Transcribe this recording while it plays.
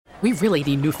We really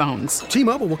need new phones.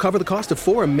 T-Mobile will cover the cost of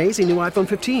 4 amazing new iPhone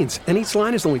 15s, and each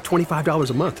line is only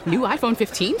 $25 a month. New iPhone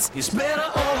 15s? It's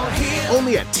better over here.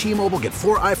 Only at T-Mobile, get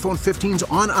 4 iPhone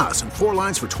 15s on us and 4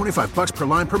 lines for $25 per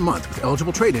line per month with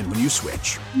eligible trade-in when you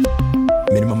switch.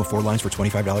 Minimum of 4 lines for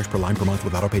 $25 per line per month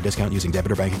with autopay discount using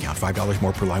debit or bank account. $5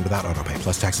 more per line without autopay,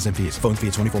 plus taxes and fees. Phone fee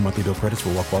at 24 monthly bill credits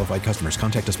for well-qualified customers.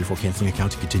 Contact us before canceling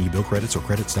account to continue bill credits or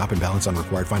credit stop and balance on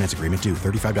required finance agreement due.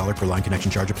 $35 per line connection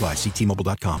charge applies. See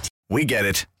T-Mobile.com. We get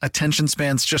it. Attention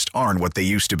spans just aren't what they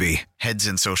used to be. Heads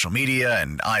in social media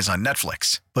and eyes on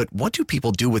Netflix. But what do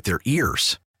people do with their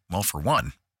ears? Well, for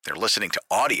one, they're listening to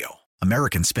audio.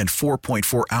 Americans spend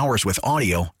 4.4 hours with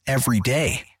audio every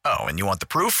day. Oh, and you want the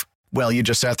proof? Well, you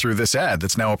just sat through this ad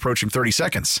that's now approaching 30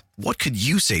 seconds. What could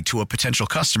you say to a potential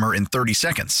customer in 30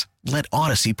 seconds? Let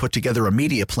Odyssey put together a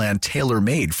media plan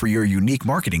tailor-made for your unique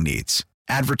marketing needs.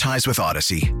 Advertise with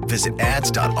Odyssey. Visit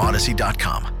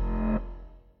ads.odyssey.com.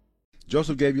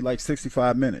 Joseph gave you like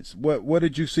 65 minutes. What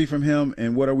did you see from him,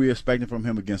 and what are we expecting from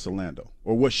him against Orlando?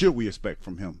 Or what should we expect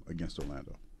from him against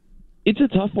Orlando? It's a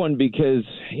tough one because,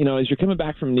 as you're coming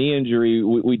back from knee injury,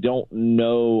 we don't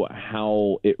know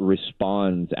how it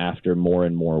responds after more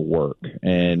and more work.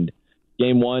 And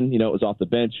game one, it was off the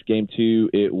bench. Game two,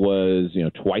 it was,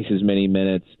 twice as many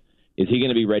minutes. Is he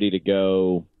going to be ready to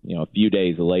go, a few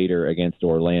days later against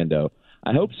Orlando?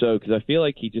 I hope so, because I feel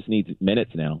like he just needs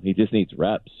minutes now. He just needs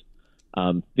reps.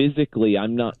 Physically,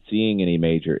 I'm not seeing any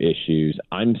major issues.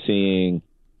 I'm seeing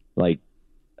like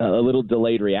a little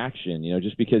delayed reaction,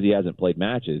 just because he hasn't played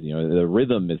matches. The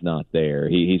rhythm is not there.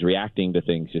 He's reacting to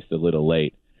things just a little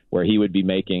late, where he would be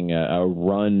making a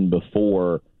run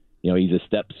before, he's a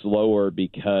step slower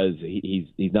because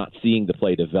he's not seeing the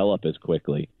play develop as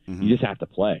quickly. Mm-hmm. You just have to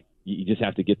play. You just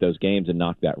have to get those games and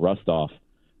knock that rust off.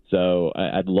 So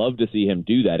I'd love to see him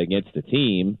do that against a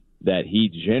team that he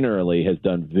generally has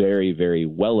done very, very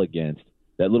well against.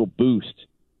 That little boost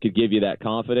could give you that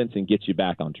confidence and get you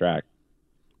back on track.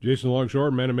 Jason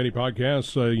Longshore, Man of Many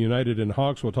Podcasts, United and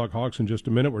Hawks. We'll talk Hawks in just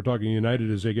a minute. We're talking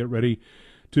United as they get ready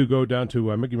to go down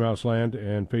to Mickey Mouse Land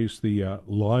and face the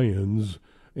Lions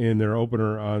in their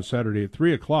opener on Saturday at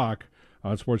 3 o'clock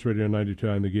on Sports Radio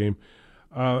 92.9 The Game.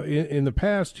 In the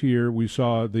past here, we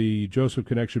saw the Joseph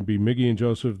connection be Miggy and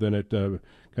Joseph. Then it kind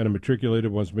of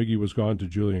matriculated once Miggy was gone to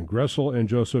Julian Gressel and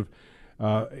Joseph.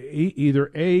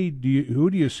 Either A, who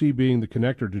do you see being the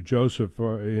connector to Joseph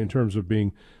in terms of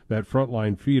being that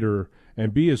frontline feeder?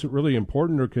 And B, is it really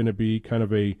important, or can it be kind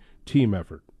of a team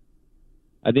effort?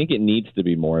 I think it needs to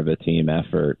be more of a team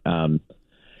effort.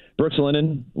 Brooks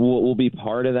Lennon will be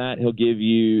part of that. He'll give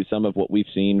you some of what we've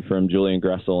seen from Julian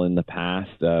Gressel in the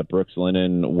past. Brooks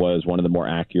Lennon was one of the more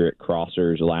accurate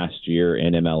crossers last year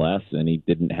in MLS, and he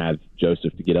didn't have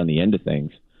Joseph to get on the end of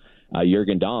things.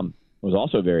 Jürgen Damm was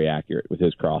also very accurate with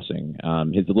his crossing.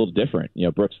 He's a little different.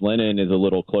 Brooks Lennon is a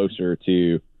little closer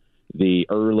to the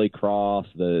early cross,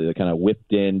 the kind of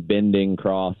whipped-in, bending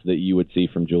cross that you would see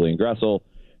from Julian Gressel,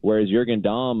 whereas Jürgen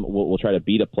Damm will try to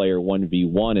beat a player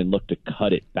 1v1 and look to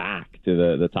cut it back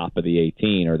to the top of the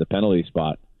 18 or the penalty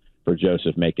spot for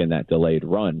Joseph making that delayed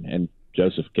run. And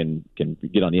Joseph can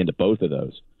get on the end of both of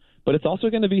those. But it's also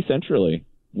going to be centrally.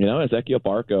 Ezequiel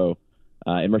Barco,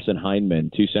 Emerson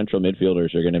Heineman, two central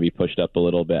midfielders are going to be pushed up a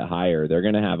little bit higher. They're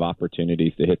going to have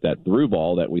opportunities to hit that through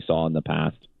ball that we saw in the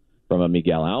past from a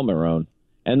Miguel Almiron.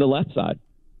 And the left side.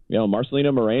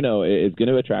 Marcelino Moreno is going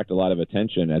to attract a lot of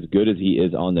attention. As good as he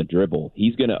is on the dribble,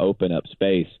 he's going to open up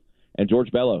space, and George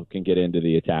Bello can get into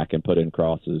the attack and put in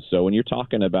crosses. So when you're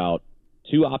talking about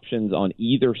two options on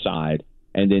either side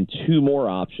and then two more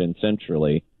options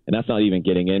centrally, and that's not even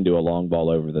getting into a long ball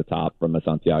over the top from a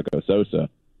Santiago Sosa,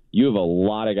 you have a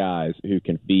lot of guys who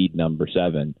can feed number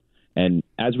 7. And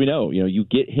as we know, you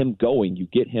get him going, you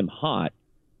get him hot,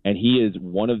 and he is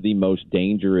one of the most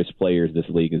dangerous players this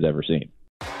league has ever seen.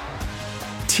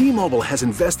 T-Mobile has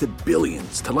invested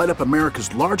billions to light up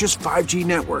America's largest 5G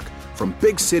network, from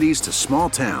big cities to small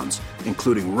towns,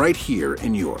 including right here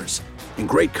in yours. And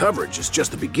great coverage is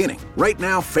just the beginning. Right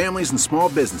now, families and small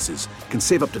businesses can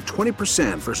save up to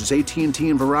 20% versus AT&T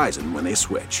and Verizon when they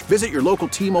switch. Visit your local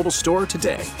T-Mobile store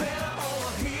today.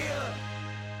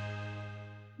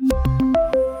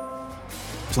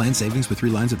 Plan savings with 3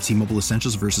 lines of T-Mobile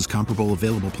Essentials versus comparable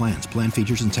available plans. Plan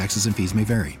features and taxes and fees may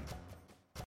vary.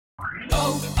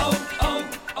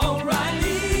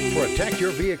 Protect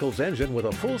your vehicle's engine with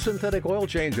a full synthetic oil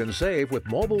change and save with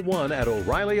Mobil 1 at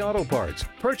O'Reilly Auto Parts.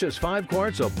 Purchase 5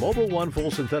 quarts of Mobil 1 full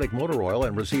synthetic motor oil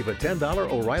and receive a $10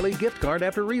 O'Reilly gift card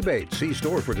after rebate. See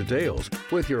store for details.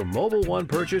 With your Mobil 1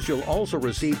 purchase, you'll also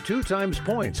receive 2 times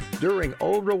points during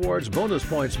O Rewards Bonus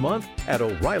Points Month at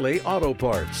O'Reilly Auto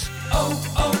Parts.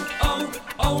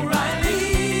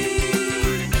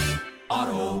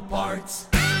 Auto Parts.